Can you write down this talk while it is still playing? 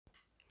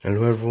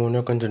Hello everyone,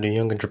 welcome to the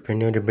Young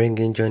Entrepreneur The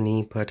Bringing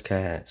Journey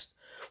podcast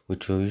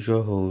with your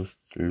usual host,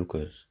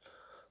 Lucas.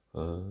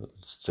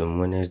 It's the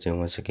Wednesday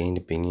once again,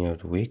 the beginning of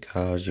the week.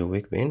 How's your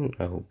week been?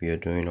 I hope you're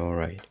doing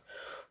alright.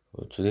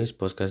 Today's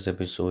podcast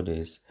episode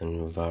is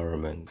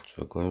environment.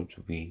 We're going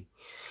to be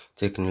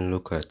taking a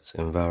look at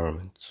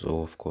environment.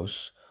 So of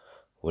course,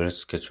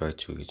 let's get right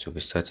to it. We'll be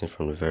starting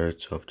from the very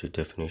top, the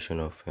definition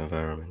of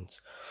environment.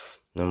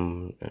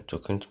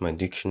 Talking to my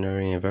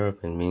dictionary,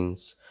 environment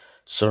means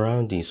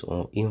surroundings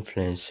or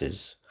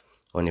influences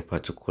on a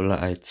particular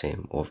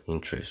item of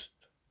interest,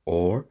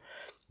 or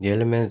the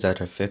elements that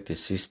affect the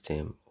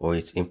system or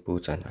its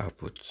input and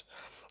output.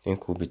 I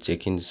think we'll be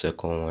taking the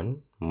second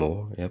one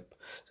more. Yep.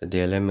 So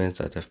the elements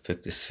that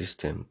affect the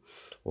system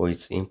or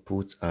its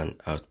input and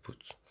output.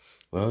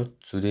 Well,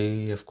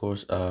 today, of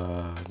course,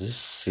 this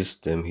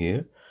system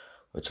here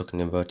we're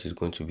talking about is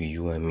going to be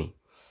you and me.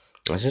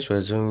 And since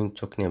we're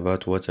talking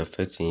about what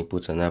affects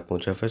input and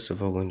output, we're first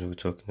of all going to be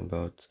talking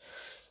about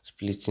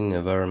splitting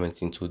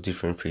environment into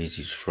different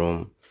phases,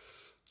 from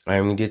our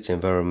immediate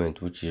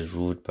environment, which is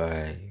ruled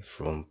by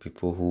from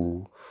people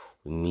who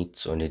we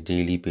meet on a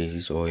daily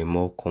basis or a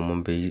more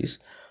common basis,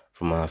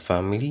 from our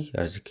family,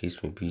 as the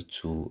case may be,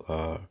 to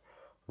our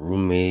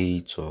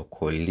roommates or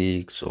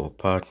colleagues or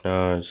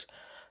partners,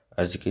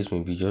 as the case may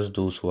be, just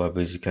those who are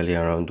basically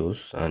around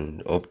us,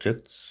 and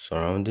objects,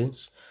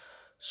 surroundings,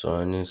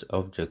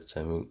 objects,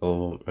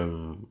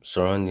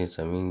 surroundings,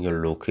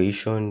 your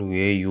location,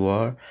 where you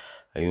are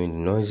you in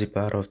the noisy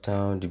part of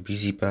town, the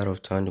busy part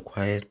of town, the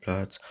quiet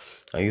part?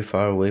 Are you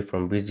far away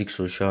from basic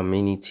social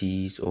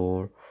amenities,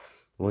 or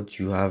what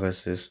do you have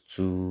access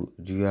to?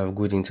 Do you have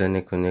good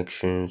internet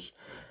connections?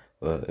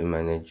 In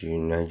my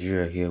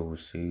Nigeria here, we'll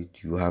say, do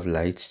you have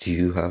lights? Do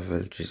you have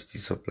electricity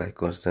supply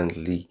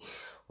constantly?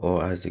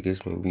 Or as the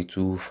case may be,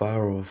 too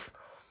far off?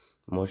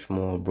 Much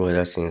more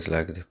broader things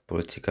like the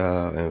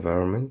political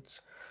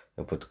environment,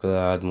 the particular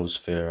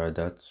atmosphere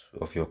that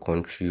of your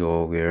country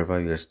or wherever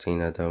you're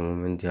staying at that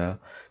moment, there,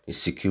 the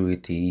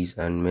securities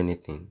and many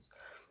things.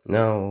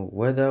 Now,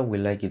 whether we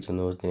like it or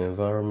not, the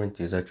environment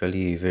is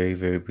actually a very,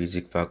 very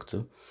basic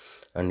factor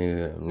and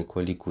an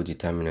equally good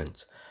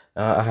determinant.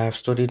 I have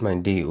studied my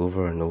day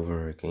over and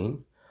over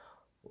again,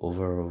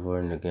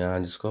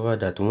 and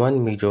discovered that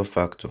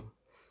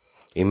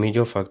a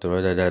major factor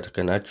rather, that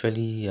can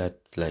actually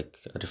at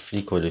the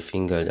flick of the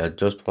finger, at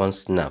just one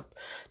snap,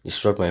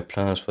 disrupt my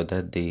plans for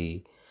that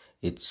day.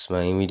 It's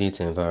my immediate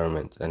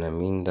environment,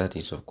 and that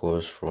is of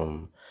course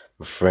from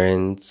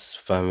friends,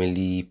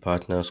 family,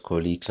 partners,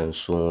 colleagues, and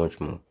so much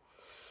more.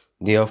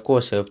 They of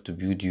course help to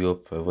build you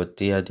up, but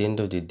they, at the end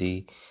of the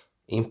day,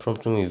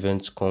 impromptu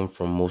events come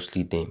from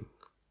mostly them.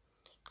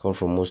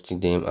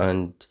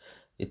 And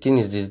the thing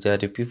is this: they are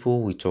the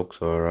people we talk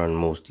to around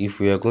most. If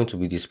we are going to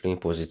be displaying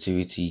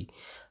positivity,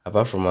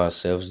 apart from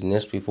ourselves, the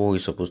next people who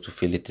is supposed to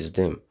feel it is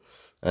them.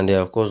 And they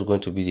are of course going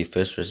to be the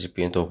first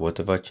recipient of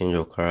whatever change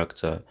of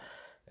character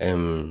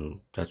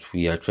that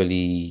we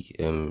actually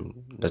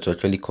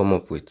come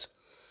up with.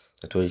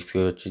 That way, if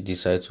you actually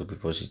decide to be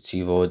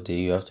positive all day,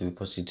 you have to be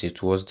positive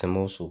towards them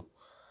also.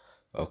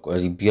 Of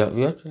course,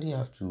 you actually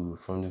have to,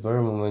 from the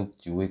very moment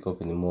you wake up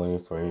in the morning,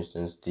 for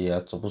instance, they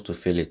are supposed to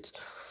feel it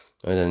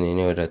rather than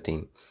any other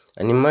thing.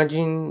 And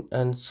imagine,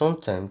 and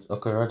sometimes,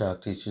 okay, rather,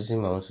 actually,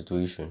 choosing my own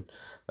situation,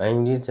 my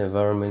immediate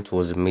environment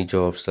was a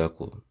major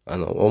obstacle,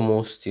 and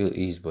almost still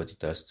is, but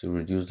it has still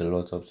reduced a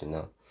lot up to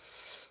now.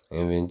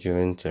 And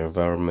during the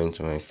environment,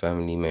 my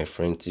family, my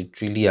friends,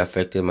 it really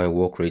affected my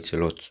work rate a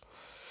lot.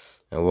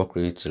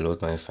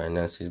 My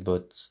finances,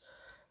 but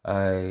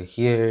over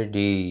here,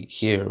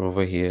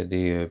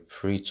 they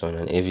operate on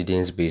an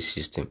evidence-based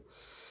system.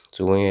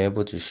 So when you're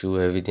able to show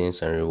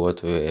evidence and reward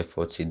for your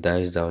efforts, it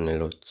dies down a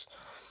lot.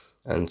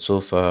 And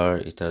so far,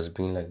 it has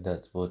been like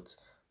that. But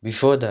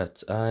before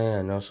that, I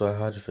had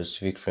a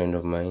specific friend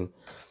of mine.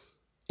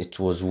 It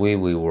was way,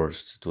 way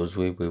worse. It was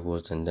way, way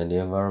worse. And then the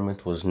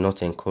environment was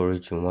not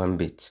encouraging one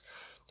bit.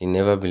 They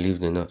never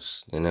believed in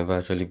us. They never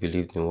actually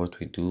believed in what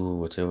we do,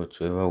 whatever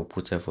we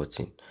put effort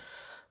in.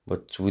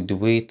 But with the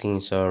way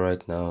things are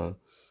right now,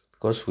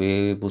 because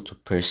we're able to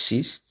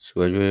persist,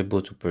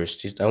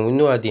 and we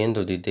know at the end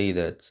of the day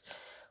that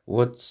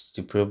what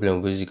the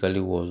problem basically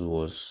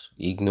was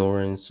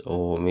ignorance,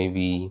 or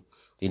maybe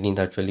they didn't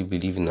actually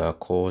believe in our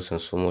cause,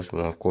 and so much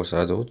more. Of course,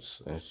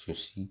 adults, as you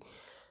see,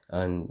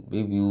 and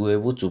maybe we were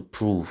able to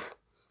prove,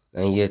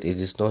 and yet it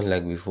is not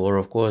like before.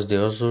 Of course, they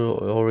also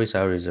always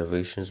have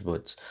reservations,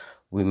 but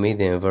we made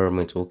the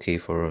environment okay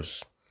for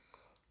us.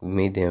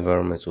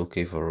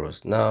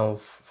 Now,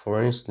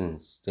 for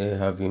instance, there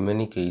have been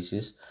many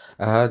cases.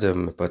 I had a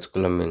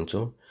particular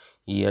mentor.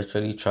 He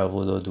actually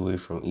traveled all the way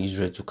from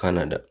Israel to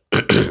Canada,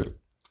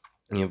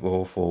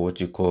 all for what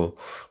you call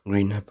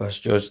greener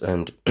pastures,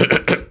 and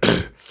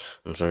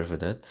I'm sorry for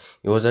that.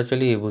 He was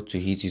actually able to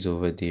hit it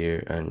over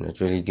there and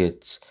actually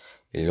get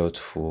a lot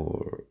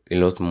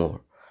more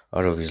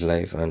out of his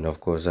life, and of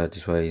course that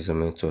is why he's a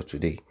mentor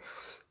today.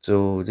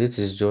 So this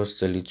is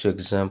just a little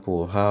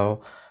example of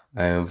how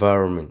our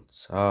environment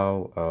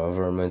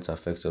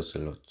affects us a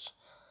lot.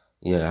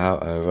 Yeah, how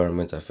our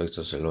environment affects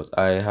us a lot.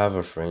 I have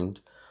a friend.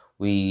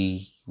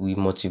 We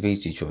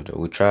motivate each other.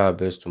 We try our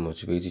best to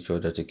motivate each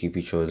other to keep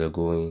each other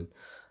going.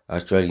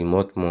 Actually,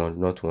 not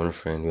one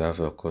friend. We have,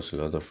 of course, a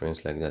lot of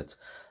friends like that.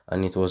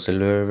 And it was a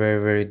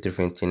very, very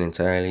different thing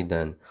entirely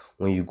than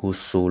when you go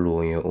solo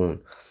on your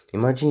own.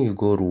 Imagine you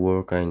go to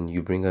work and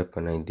you bring up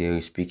an idea,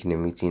 you speak in a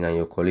meeting, and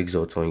your colleagues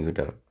all turn you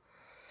down.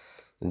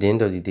 At the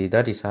end of the day,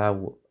 that is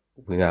how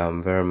our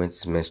environment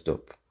is messed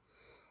up.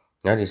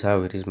 That is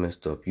how it is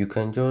messed up. You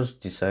can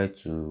just decide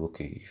to,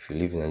 okay, if you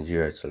live in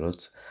Nigeria, it's a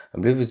lot. I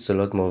believe it's a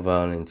lot more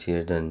violent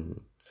here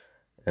than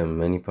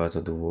many parts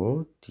of the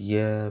world.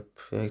 Yeah,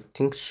 I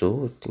think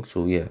so. I think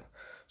so, yeah.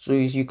 So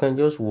you can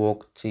just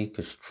walk, take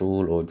a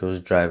stroll, or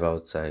just drive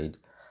outside,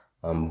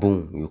 and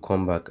boom, you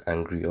come back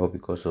angry, or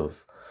because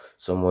of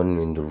someone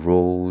in the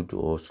road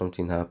or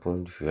something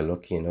happened. If you're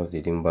lucky enough,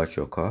 they didn't bash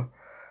your car,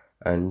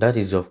 and that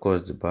is of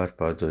course the bad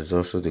part. There's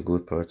also the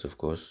good part, of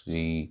course.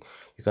 The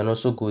You can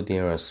also go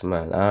there and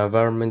smile. Our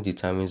environment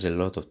determines a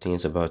lot of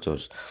things about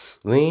us.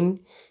 When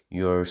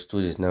you're a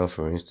student now,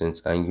 for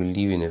instance, and you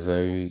live in a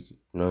very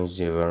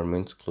noisy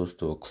environment, close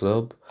to a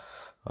club,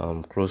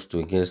 close to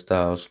a guest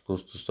house,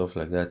 close to stuff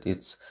like that,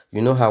 it's,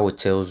 you know how it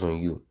tells on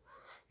you.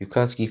 You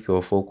can't keep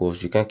your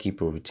focus, you can't keep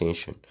your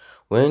retention.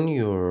 When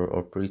you're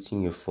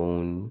operating your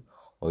phone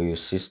or your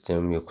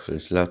system, your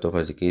laptop,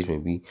 as the case may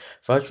be,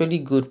 for actually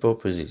good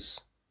purposes,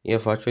 yeah,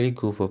 for actually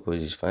good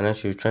purposes,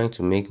 financially trying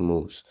to make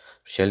moves,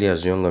 especially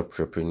as young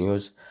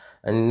entrepreneurs.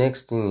 And the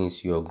next thing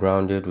is you're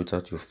grounded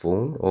without your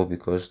phone, or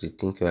because they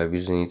think you are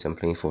using it and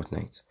playing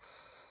Fortnite.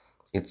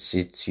 It's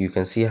You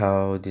can see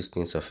how these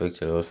things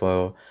affect a lot.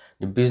 For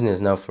the business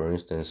now, for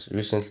instance,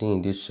 recently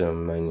in this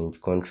many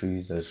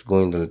countries that's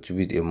going a little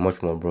bit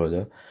much more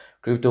broader,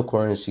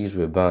 cryptocurrencies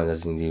were banned,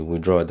 as in they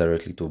withdraw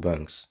directly to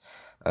banks,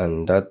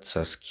 and that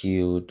has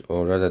killed,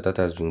 or rather that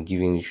has been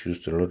giving issues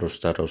to a lot of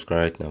startups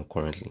right now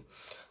currently.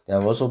 There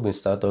have also been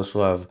startups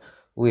who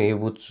were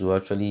able to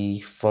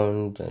actually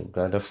fund and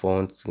gather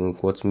funds in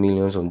quote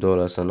millions of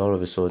dollars, and all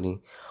of a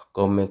sudden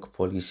government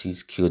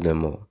policies kill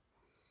them all.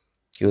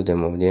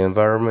 The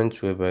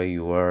environment whereby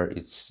you are,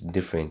 it's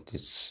different.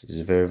 It's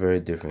very,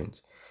 very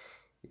different.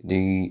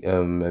 The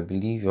I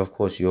believe, of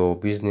course, your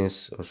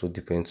business also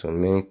depends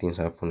on many things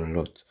happen a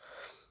lot.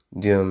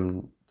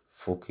 The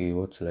okay,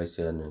 what should I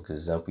say as an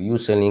example? You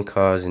selling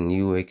cars in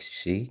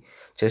USA,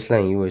 Tesla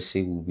in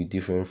USA will be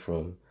different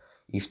from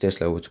if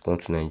Tesla were to come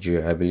to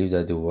Nigeria. I believe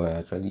that they were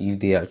actually, if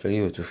they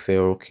actually were to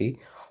fare okay,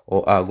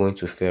 or are going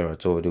to fare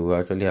at all, they will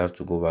actually have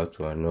to go back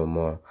to our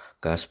normal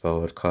gas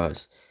powered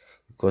cars.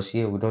 Because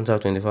here we don't have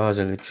 24 hours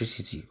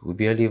electricity. We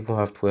barely even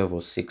have 12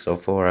 or 6 or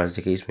 4 hours,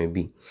 the case may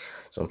be.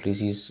 Some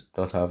places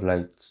don't have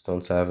lights,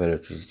 don't have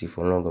electricity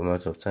for long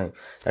amounts of time.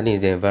 That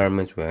is the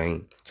environment we're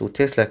in. So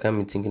Tesla can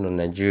be thinking of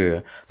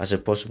Nigeria as a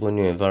possible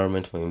new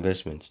environment for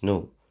investment.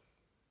 No.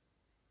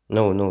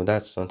 No,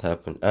 that's not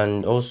happen.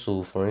 And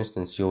also, for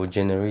instance, your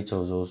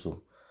generators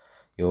also.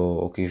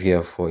 Your okay here,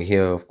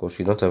 of course,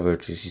 we don't have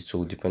electricity, so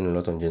we depend a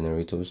lot on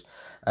generators.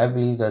 I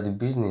believe that the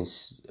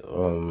business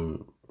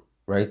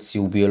right, it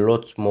will be a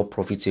lot more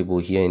profitable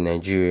here in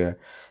Nigeria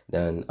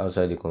than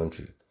outside the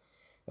country.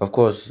 Of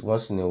course,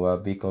 once in a while,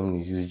 big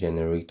companies use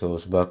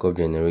generators, backup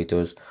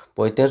generators,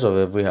 but in terms of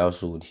every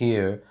household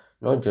here,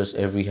 not just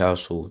every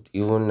household,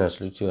 even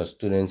as little as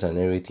students and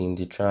everything,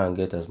 they try and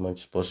get as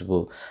much as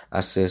possible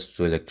access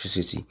to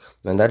electricity,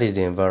 and that is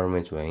the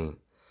environment we're in.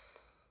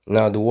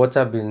 Now, the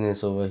water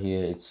business over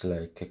here, it's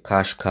like a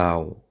cash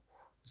cow.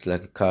 It's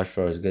like a cash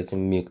cow. It's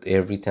getting milked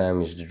every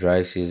time it's the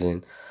dry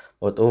season,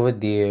 but over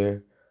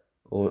there,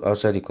 or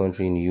outside the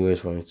country, in the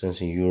US, for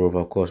instance, in Europe,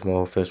 of course,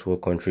 more first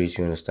world countries,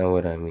 you understand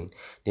what I mean.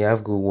 They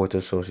have good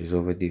water sources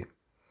over there.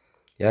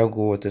 They have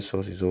good water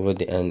sources over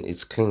there, and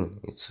it's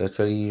clean. It's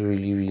actually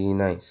really, really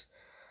nice.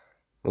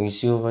 When you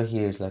see over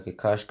here, it's like a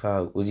cash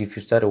cow. Because if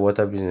you start a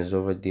water business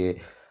over there,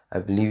 I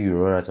believe you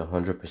run at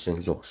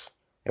 100% loss.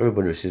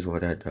 Everybody receives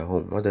water at their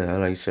home. What the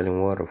hell are you selling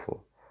water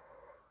for?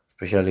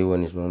 Especially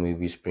when it's not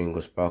maybe spring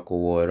or sparkle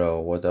water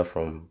or water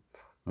from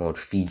Mount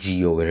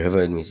Fiji or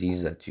wherever it may be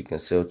that you can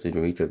sell to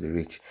the rich of the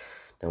rich.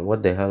 Then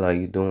what the hell are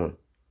you doing?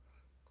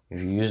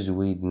 If you use the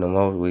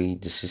normal way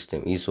the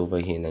system is over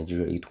here in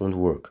Nigeria, it won't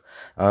work.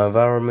 Our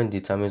environment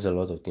determines a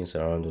lot of things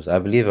around us. I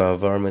believe our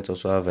environment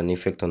also have an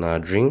effect on our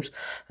dreams.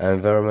 Our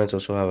environment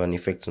also have an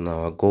effect on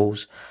our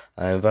goals.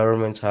 Our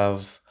environment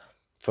have,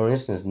 for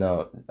instance,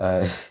 now,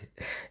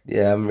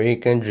 the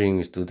American dream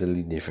is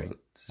totally different.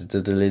 It's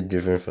totally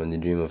different from the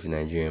dream of a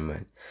Nigerian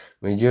man.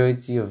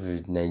 Majority of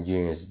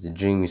Nigerians, the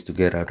dream is to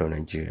get out of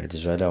Nigeria. It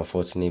is rather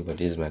unfortunate, but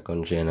this is my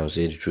country, and I'll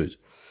say the truth.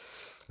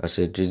 I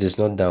said it is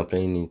not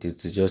downplaying it.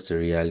 It is just a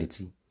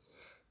reality.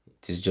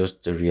 It is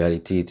just a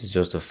reality. It is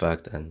just a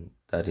fact, and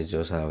that is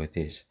just how it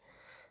is.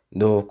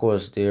 Though of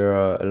course there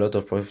are a lot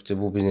of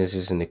profitable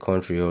businesses in the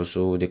country.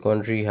 Also, the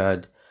country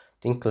had,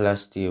 I think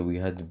last year we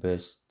had the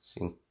best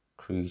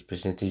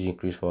percentage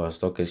increase for our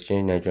stock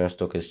exchange, Nigerian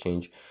Stock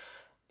Exchange.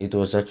 It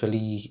was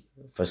actually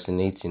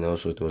fascinating.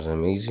 Also, it was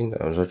amazing.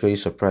 I was actually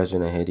surprised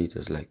when I heard it. I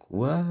was like,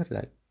 what?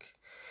 Like,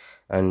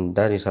 And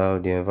that is how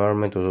the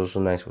environment was also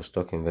nice for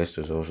stock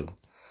investors also.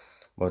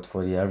 But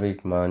for the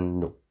average man,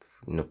 nope,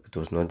 nope, it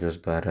was not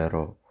just bad at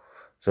all.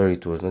 Sorry,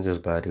 it was not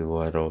just bad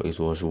at all, it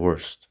was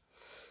worse.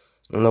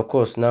 And of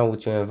course, now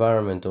with your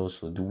environment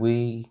also, the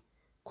way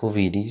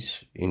COVID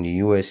is in the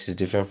US is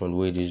different from the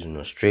way it is in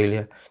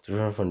Australia,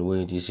 different from the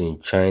way it is in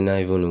China,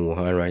 even in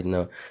Wuhan right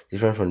now,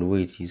 different from the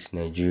way it is in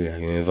Nigeria,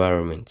 your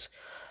environment.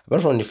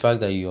 Apart from the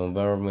fact that your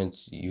environment,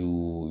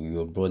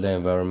 your broader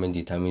environment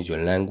determines your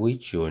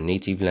language, your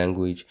native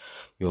language,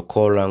 your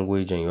core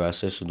language, and your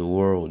access to the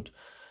world.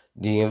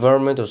 The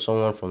environment of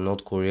someone from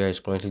North Korea is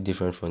currently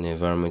different from the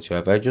environment you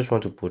have. I just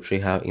want to portray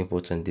how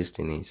important this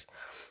thing is,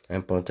 how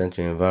important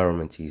your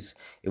environment is.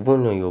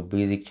 Even on your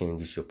basic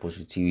changes, your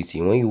positivity.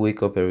 When you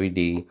wake up every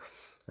day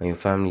and your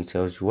family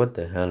tells you, what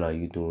the hell are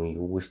you doing?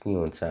 You're wasting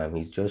your time.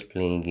 He's just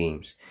playing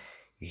games.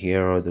 You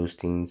hear all those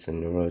things,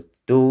 and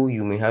though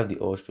you may have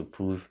the urge to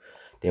prove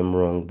them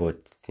wrong,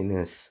 but the thing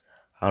is,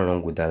 how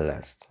long would that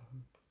last?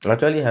 I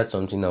actually had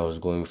something I was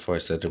going for a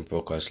certain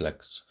podcast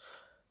like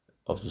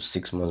up to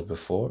 6 months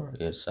before,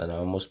 yes, and I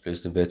almost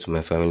placed the bet to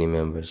my family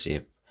members.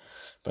 Yep,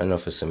 kind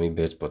of a semi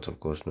bet, but of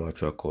course, no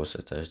actual cost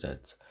attached.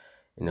 That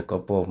in a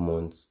couple of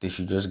months, they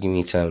should just give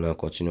me time and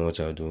continue what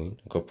I'm doing.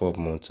 A couple of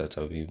months that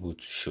I'll be able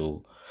to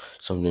show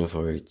something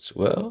for it.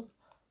 Well,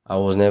 I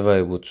was never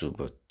able to,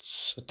 but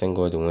thank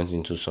God they went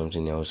into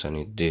something else and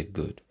it did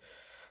good.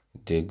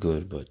 It did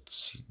good, but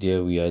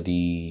there we are.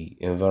 The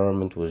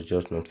environment was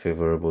just not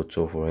favorable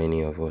to for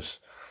any of us.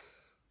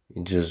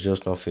 It was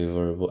just not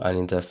favorable,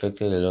 and it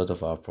affected a lot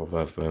of our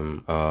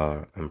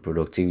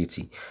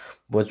productivity.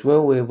 But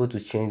when we're able to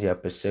change their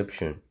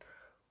perception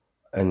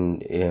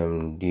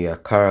and their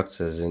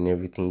characters and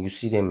everything, you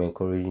see them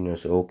encouraging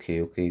us.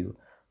 Okay, okay,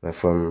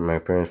 from my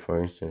parents, for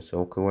instance.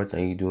 Okay, what are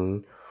you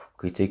doing?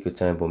 Okay, take your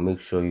time, but make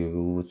sure you're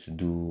able to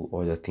do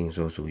other things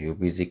also. Your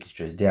basic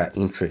interest, their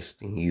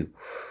interest in you,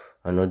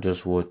 and not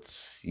just what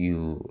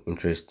you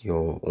interest,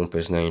 your own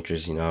personal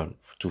interest in out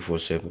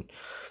 247.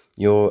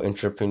 Your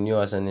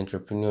entrepreneur, as an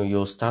entrepreneur,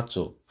 your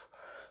startup,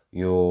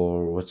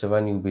 your whatever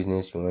new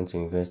business you want to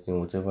invest in,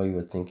 whatever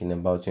you're thinking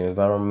about, your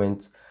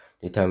environment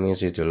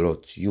determines it a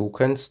lot. You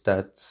can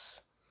start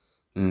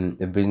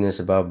a business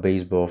about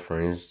baseball, for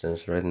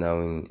instance, right now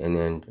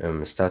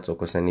and start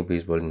concerning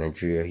baseball in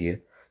Nigeria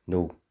here.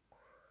 No,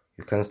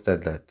 you can't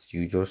start that.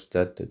 You just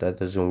that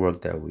doesn't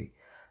work that way.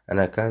 And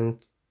I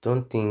can't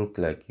don't think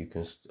like you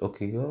can.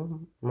 Okay,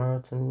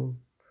 marathon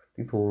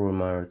people who run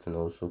marathon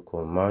also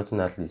come. Marathon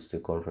athletes they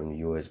come from the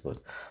US, but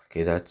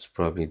okay, that's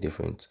probably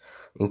different.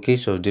 In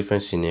case of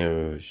different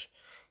scenarios,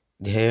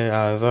 here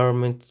our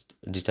environment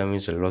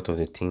determines a lot of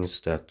the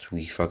things that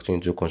we factor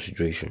into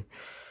consideration.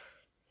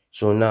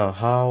 So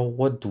now,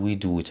 what do we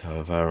do with our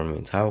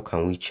environment? How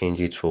can we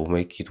change it to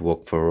make it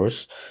work for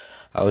us?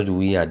 How do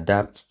we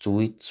adapt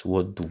to it?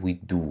 What do we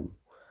do?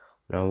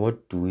 Now,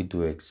 what do we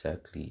do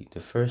exactly?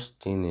 The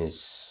first thing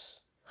is,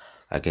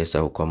 I guess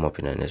that will come up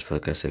in our next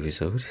podcast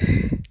episode.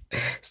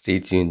 Stay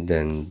tuned,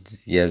 and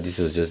yeah, this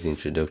was just the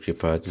introductory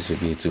part. This will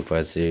be a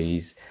two-part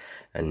series,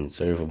 and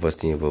sorry for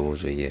busting your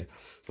bubbles, but yeah,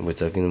 we're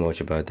talking much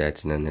about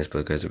that in the next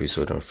podcast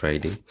episode on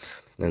Friday,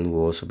 and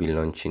we'll also be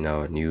launching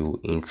our new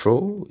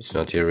intro. It's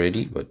not yet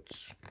ready, but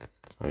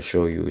I'll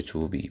show you it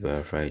will be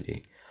by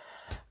Friday.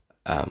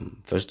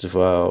 First of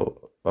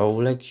all, I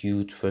would like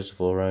you to first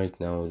of all right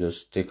now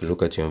just take a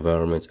look at your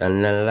environment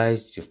and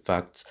analyze the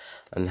facts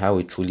and how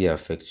it truly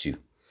affects you.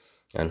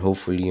 And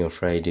hopefully on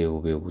Friday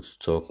we'll be able to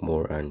talk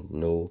more and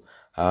know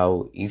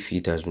how, if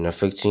it has been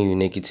affecting you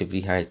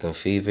negatively, how it can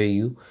favor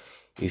you.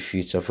 If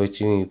it's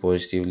affecting you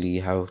positively,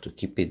 how to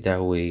keep it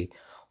that way,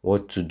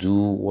 what to do,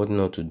 what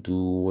not to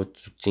do, what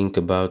to think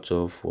about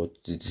of, what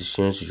the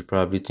decisions you should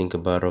probably think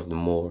about of the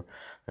more,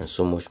 and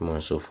so much more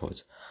and so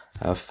forth.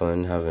 Have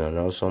fun, have an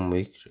awesome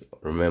week.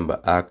 Remember,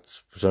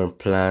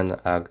 plan,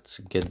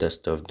 act, get that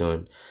stuff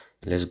done.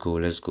 Let's go,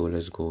 let's go,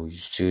 let's go. You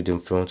still in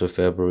front of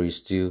February,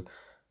 still.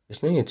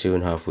 It's not yet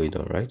even halfway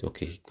done, right?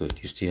 Okay, good.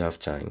 You still have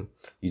time.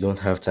 You don't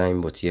have time,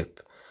 but yep,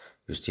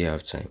 you still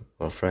have time.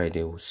 On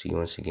Friday, we'll see you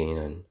once again,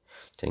 and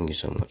thank you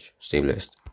so much. Stay blessed.